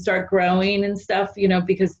vigorous and start growing and stuff,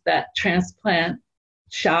 because that transplant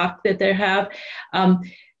shock that they have.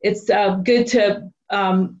 It's good to,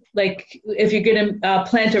 like if you're going to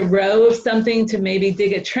plant a row of something, to maybe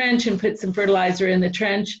dig a trench and put some fertilizer in the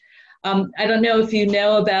trench. I don't know if you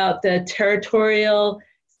know about the Territorial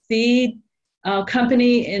Seed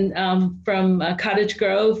company from Cottage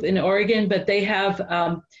Grove in Oregon, but they have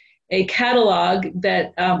a catalog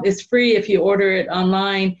that is free if you order it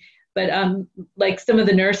online. But like some of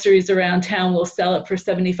the nurseries around town will sell it for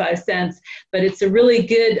 75 cents. But it's a really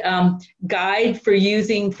good guide for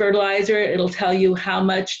using fertilizer. It'll tell you how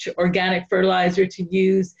much organic fertilizer to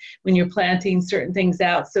use when you're planting certain things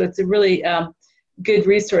out. So it's a really good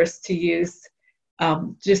resource to use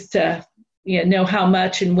just to know how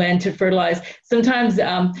much and when to fertilize. Sometimes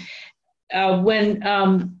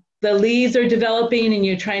when the leaves are developing and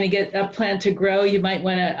you're trying to get a plant to grow, you might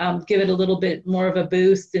want to give it a little bit more of a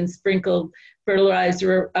boost and sprinkle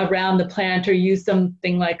fertilizer around the plant, or use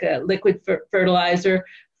something like a liquid fertilizer,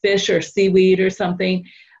 fish or seaweed or something.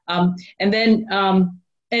 And then, and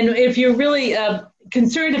if you're really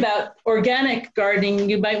concerned about organic gardening,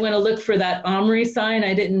 you might want to look for that OMRI sign.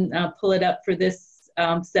 I didn't pull it up for this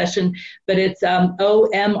session, but it's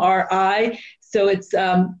OMRI. So it's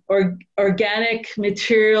Organic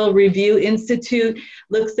Material Review Institute.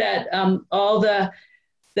 Looks at all the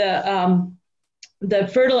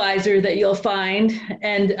fertilizer that you'll find,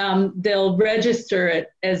 and they'll register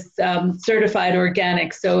it as certified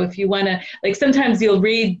organic. So if you want to, like, sometimes you'll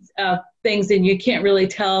read things and you can't really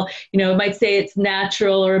tell, it might say it's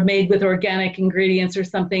natural or made with organic ingredients or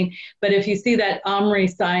something. But if you see that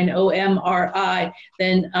OMRI sign, OMRI,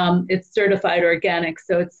 then it's certified organic.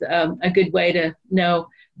 So it's a good way to know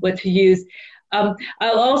what to use. I'll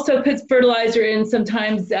also put fertilizer in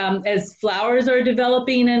sometimes as flowers are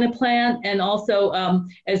developing in a plant, and also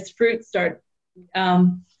as fruits start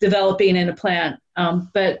developing in a plant.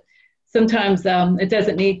 But sometimes it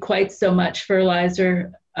doesn't need quite so much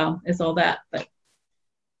fertilizer as all that. But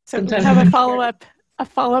so we have a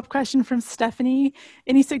follow-up question from Stephanie.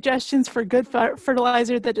 Any suggestions for good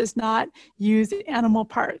fertilizer that does not use animal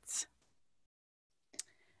parts?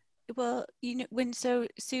 Well, when Sue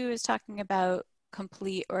is talking about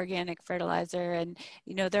complete organic fertilizer, and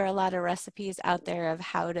there are a lot of recipes out there of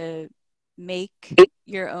how to make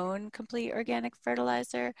your own complete organic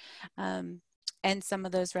fertilizer, and some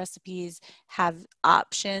of those recipes have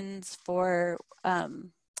options for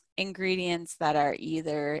ingredients that are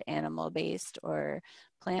either animal-based or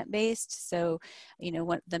plant-based. So,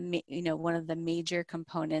 one of the major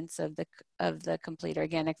components of the complete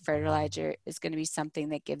organic fertilizer is going to be something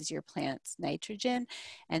that gives your plants nitrogen.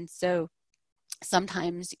 And so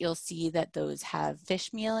sometimes you'll see that those have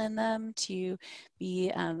fish meal in them to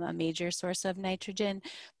be a major source of nitrogen,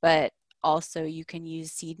 but also you can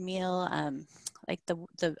use seed meal. Like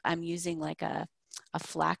I'm using like a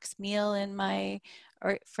flax meal in my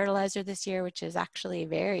fertilizer this year, which is actually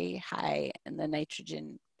very high in the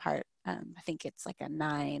nitrogen part. I think it's like a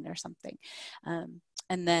 9 or something.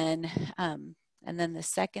 And then the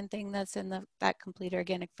second thing that's in that complete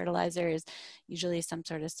organic fertilizer is usually some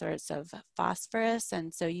source of phosphorus.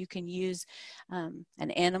 And so you can use an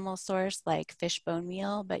animal source like fish bone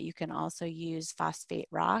meal, but you can also use phosphate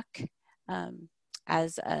rock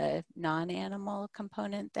as a non-animal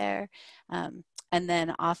component there. And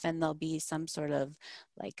then often there'll be some sort of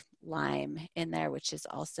like lime in there, which is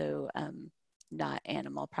also not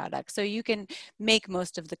animal product. So you can make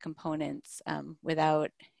most of the components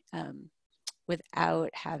without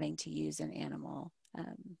having to use an animal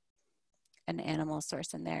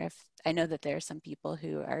source in there. I know that there are some people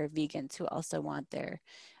who are vegans who also want their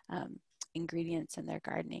ingredients in their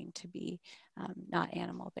gardening to be not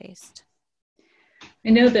animal based.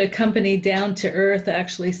 I know the company Down to Earth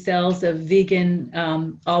actually sells a vegan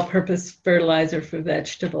all-purpose fertilizer for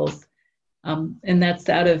vegetables, and that's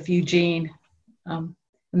out of Eugene, and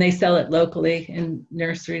they sell it locally in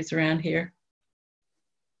nurseries around here.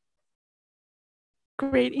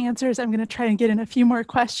 Great answers. I'm going to try and get in a few more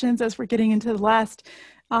questions as we're getting into the last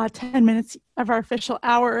 10 minutes of our official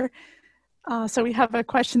hour. So we have a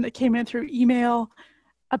question that came in through email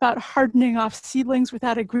about hardening off seedlings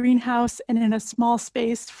without a greenhouse and in a small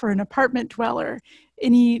space for an apartment dweller.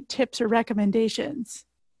 Any tips or recommendations?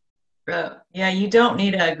 Yeah, you don't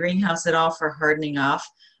need a greenhouse at all for hardening off.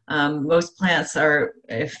 Most plants are,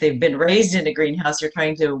 if they've been raised in a greenhouse, you're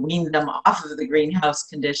trying to wean them off of the greenhouse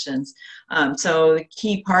conditions. So the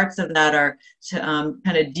key parts of that are to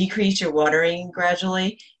kind of decrease your watering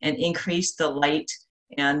gradually and increase the light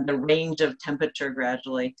and the range of temperature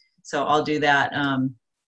gradually. So I'll do that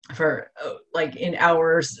for like in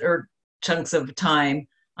hours or chunks of time.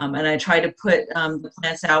 And I try to put the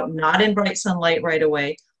plants out not in bright sunlight right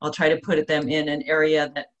away. I'll try to put them in an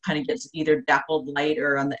area that kind of gets either dappled light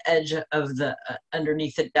or on the edge of the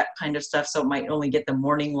underneath the deck kind of stuff. So it might only get the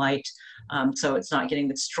morning light. So it's not getting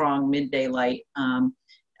the strong midday light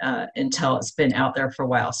until it's been out there for a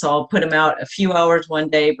while. So I'll put them out a few hours one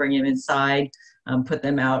day, bring them inside, put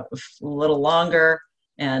them out a little longer,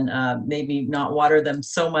 and maybe not water them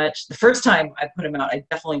so much. The first time I put them out, I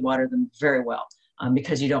definitely water them very well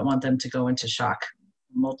because you don't want them to go into shock,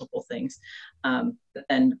 multiple things. But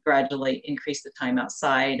then gradually increase the time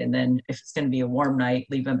outside. And then if it's going to be a warm night,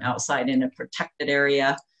 leave them outside in a protected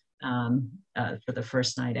area for the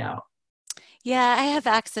first night out. Yeah, I have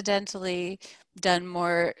accidentally done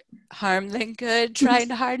more harm than good trying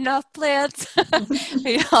to harden off plants.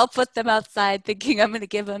 I'll put them outside thinking I'm going to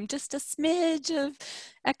give them just a smidge of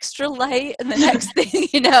extra light, and the next thing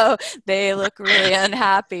you know, they look really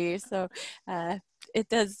unhappy. So it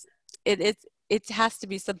has to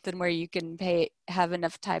be something where you can have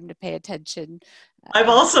enough time to pay attention. I've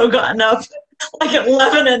also gotten up like at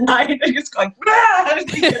 11 at night, and just going, ah, to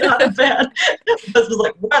get out of bed. My husband's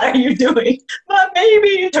like, what are you doing? My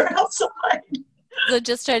baby, they're outside. So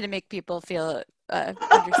just trying to make people feel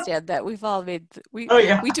understand that we've all made we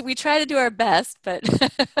try to do our best, but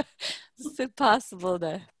it's impossible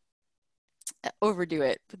to overdo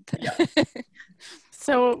it.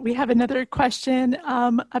 So we have another question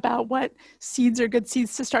about what seeds are good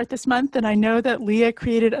seeds to start this month. And I know that Leah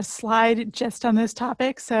created a slide just on this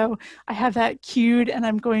topic. So I have that queued, and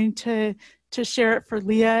I'm going to share it for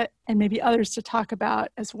Leah and maybe others to talk about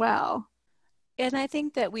as well. And I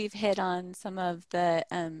think that we've hit on some of the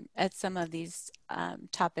at some of these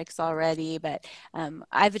topics already, but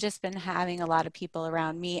I've just been having a lot of people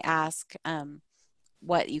around me ask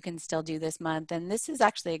what you can still do this month. And this is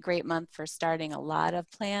actually a great month for starting a lot of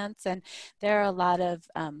plants. And there are a lot of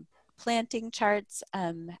planting charts.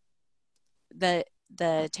 The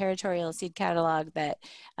territorial seed catalog that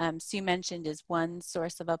Sue mentioned is one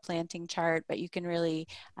source of a planting chart, but you can really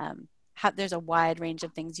there's a wide range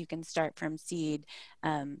of things you can start from seed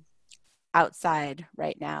outside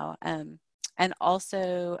right now. And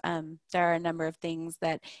also, there are a number of things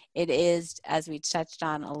that it is, as we touched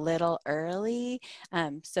on, a little early.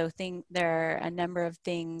 There are a number of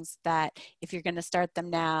things that if you're going to start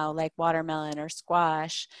them now, like watermelon or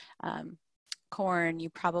squash, corn,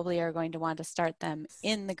 you probably are going to want to start them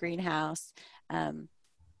in the greenhouse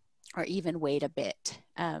or even wait a bit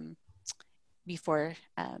before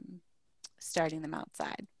starting them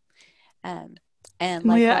outside. And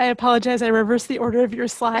Leah, I apologize. I reversed the order of your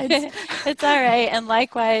slides. It's all right. And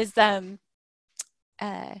likewise, a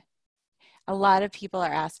lot of people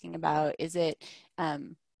are asking about, is it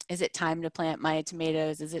time to plant my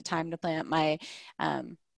tomatoes? Is it time to plant my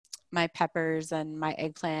my peppers and my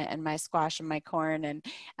eggplant and my squash and my corn? And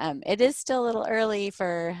it is still a little early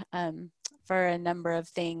for a number of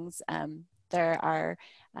things. There are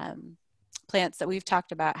plants that we've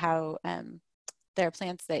talked about how there are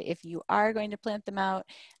plants that if you are going to plant them out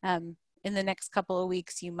in the next couple of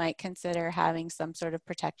weeks, you might consider having some sort of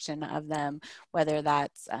protection of them, whether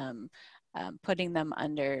that's putting them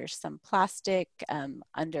under some plastic,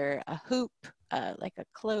 under a hoop, like a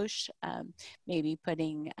cloche, maybe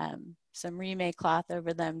putting some Rime cloth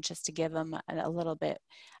over them just to give them a little bit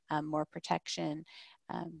more protection.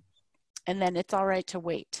 And then it's all right to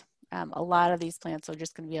wait. A lot of these plants are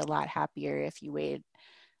just going to be a lot happier if you wait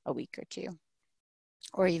a week or two,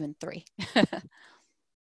 or even 3.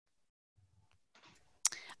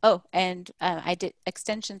 Oh, and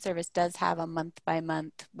Extension Service does have a month by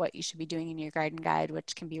month what you should be doing in your garden guide,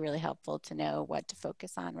 which can be really helpful to know what to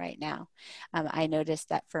focus on right now. I noticed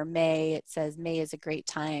that for May, it says May is a great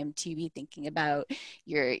time to be thinking about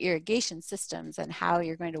your irrigation systems and how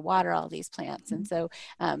you're going to water all these plants. And so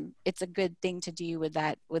it's a good thing to do with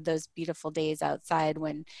those beautiful days outside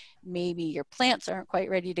when maybe your plants aren't quite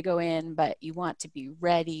ready to go in, but you want to be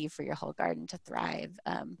ready for your whole garden to thrive.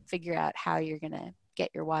 Figure out how you're going to get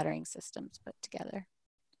your watering systems put together.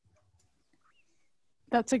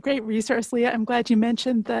 That's a great resource, Leah. I'm glad you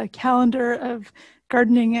mentioned the calendar of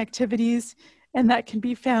gardening activities, and that can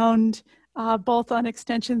be found both on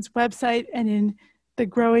Extension's website and in the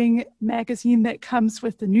Growing magazine that comes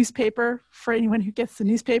with the newspaper for anyone who gets the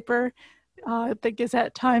newspaper, the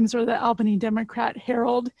Gazette Times or the Albany Democrat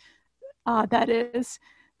Herald, that is.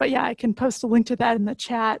 But yeah, I can post a link to that in the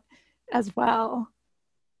chat as well.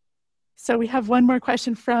 So we have one more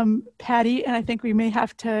question from Patty, and I think we may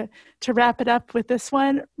have to wrap it up with this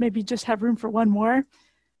one, maybe just have room for one more.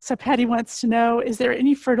 So Patty wants to know, is there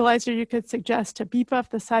any fertilizer you could suggest to beef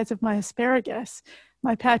up the size of my asparagus?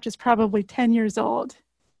 My patch is probably 10 years old.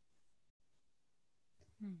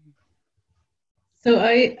 So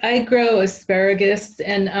I grow asparagus,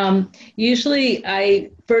 and usually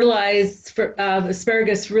I fertilize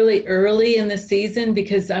asparagus really early in the season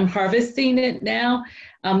because I'm harvesting it now.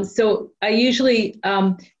 So I usually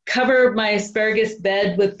cover my asparagus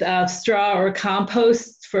bed with straw or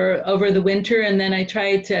compost for over the winter, and then I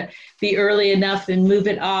try to be early enough and move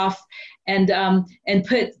it off and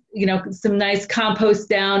put some nice compost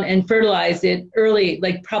down and fertilize it early,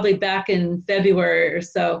 like probably back in February or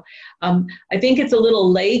so. I think it's a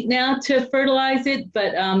little late now to fertilize it,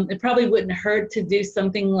 but it probably wouldn't hurt to do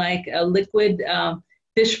something like a liquid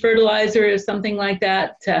fish fertilizer or something like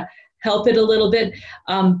that to help it a little bit.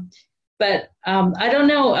 But I don't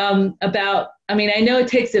know I know it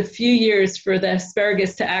takes a few years for the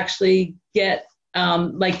asparagus to actually get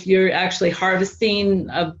like you're actually harvesting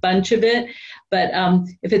a bunch of it. But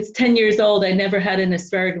if it's 10 years old, I never had an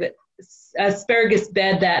asparagus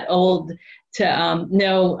bed that old to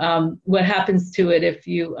know what happens to it if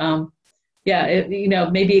you yeah,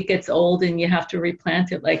 maybe it gets old and you have to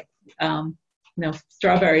replant it like,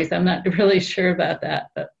 strawberries. I'm not really sure about that,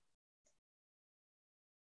 but.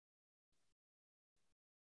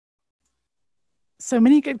 So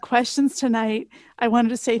many good questions tonight. I wanted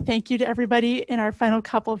to say thank you to everybody in our final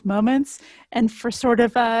couple of moments, and for sort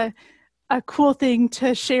of a cool thing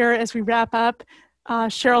to share as we wrap up.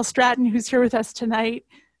 Cheryl Stratton, who's here with us tonight,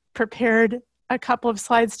 prepared a couple of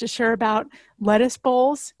slides to share about lettuce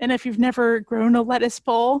bowls. And if you've never grown a lettuce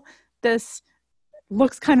bowl, this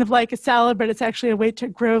looks kind of like a salad, but it's actually a way to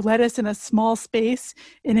grow lettuce in a small space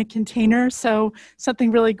in a container. So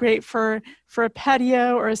something really great for a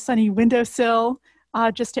patio or a sunny windowsill,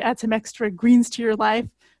 just to add some extra greens to your life.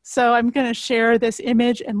 So I'm going to share this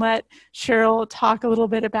image and let Cheryl talk a little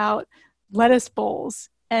bit about lettuce bowls.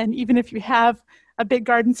 And even if you have a big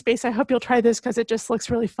garden space, I hope you'll try this because it just looks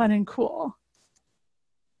really fun and cool.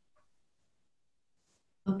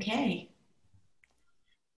 Okay.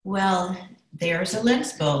 Well, there's a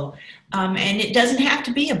lettuce bowl. And it doesn't have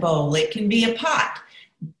to be a bowl. It can be a pot.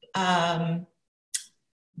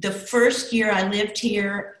 The first year I lived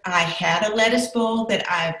here, I had a lettuce bowl that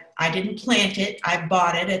I didn't plant it. I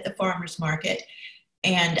bought it at the farmer's market.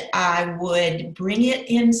 And I would bring it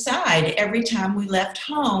inside every time we left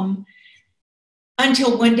home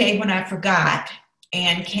until one day when I forgot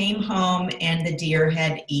and came home and the deer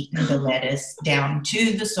had eaten the lettuce down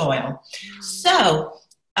to the soil. So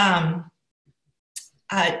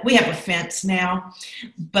we have a fence now,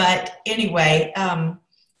 but anyway,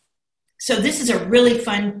 so this is a really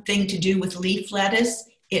fun thing to do with leaf lettuce.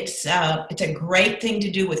 It's a great thing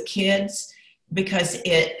to do with kids because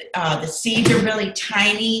the seeds are really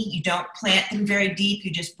tiny. You don't plant them very deep.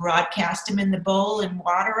 You just broadcast them in the bowl and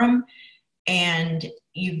water them. And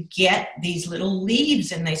you get these little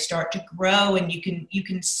leaves and they start to grow and you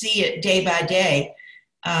can see it day by day.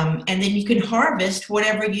 And then you can harvest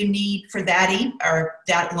whatever you need for that or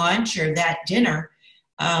that lunch or that dinner.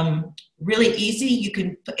 Really easy. You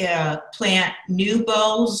can plant new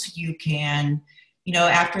bowls. You can,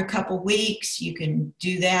 after a couple weeks, you can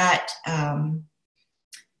do that.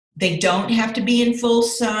 They don't have to be in full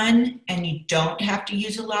sun and you don't have to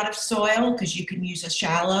use a lot of soil because you can use a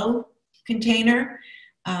shallow container.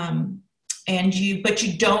 But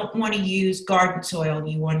you don't want to use garden soil.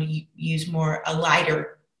 You want to use a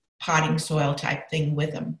lighter potting soil type thing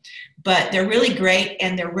with them. But they're really great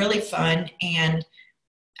and they're really fun. And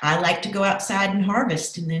I like to go outside and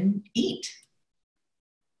harvest and then eat.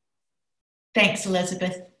 Thanks,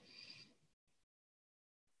 Elizabeth.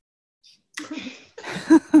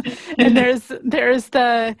 And there's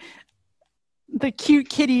the cute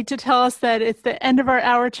kitty to tell us that it's the end of our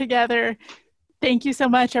hour together. Thank you so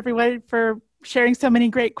much, everyone, for sharing so many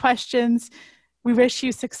great questions. We wish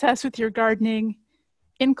you success with your gardening.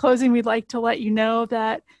 In closing, we'd like to let you know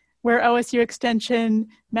that we're OSU Extension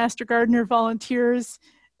Master Gardener volunteers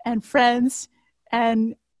and friends,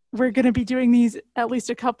 and we're going to be doing these at least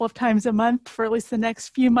a couple of times a month for at least the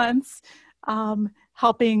next few months,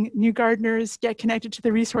 helping new gardeners get connected to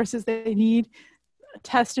the resources they need,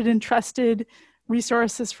 tested and trusted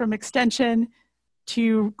resources from Extension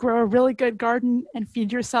to grow a really good garden and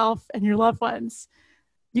feed yourself and your loved ones.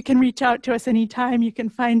 You can reach out to us anytime. You can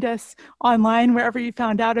find us online wherever you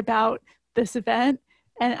found out about this event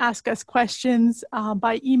and ask us questions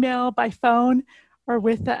by email, by phone, or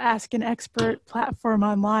with the Ask an Expert platform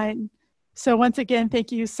online. So once again,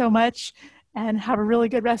 thank you so much and have a really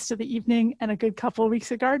good rest of the evening and a good couple of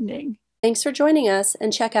weeks of gardening. Thanks for joining us,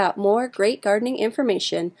 and check out more great gardening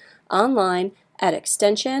information online at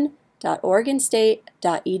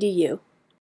extension.oregonstate.edu.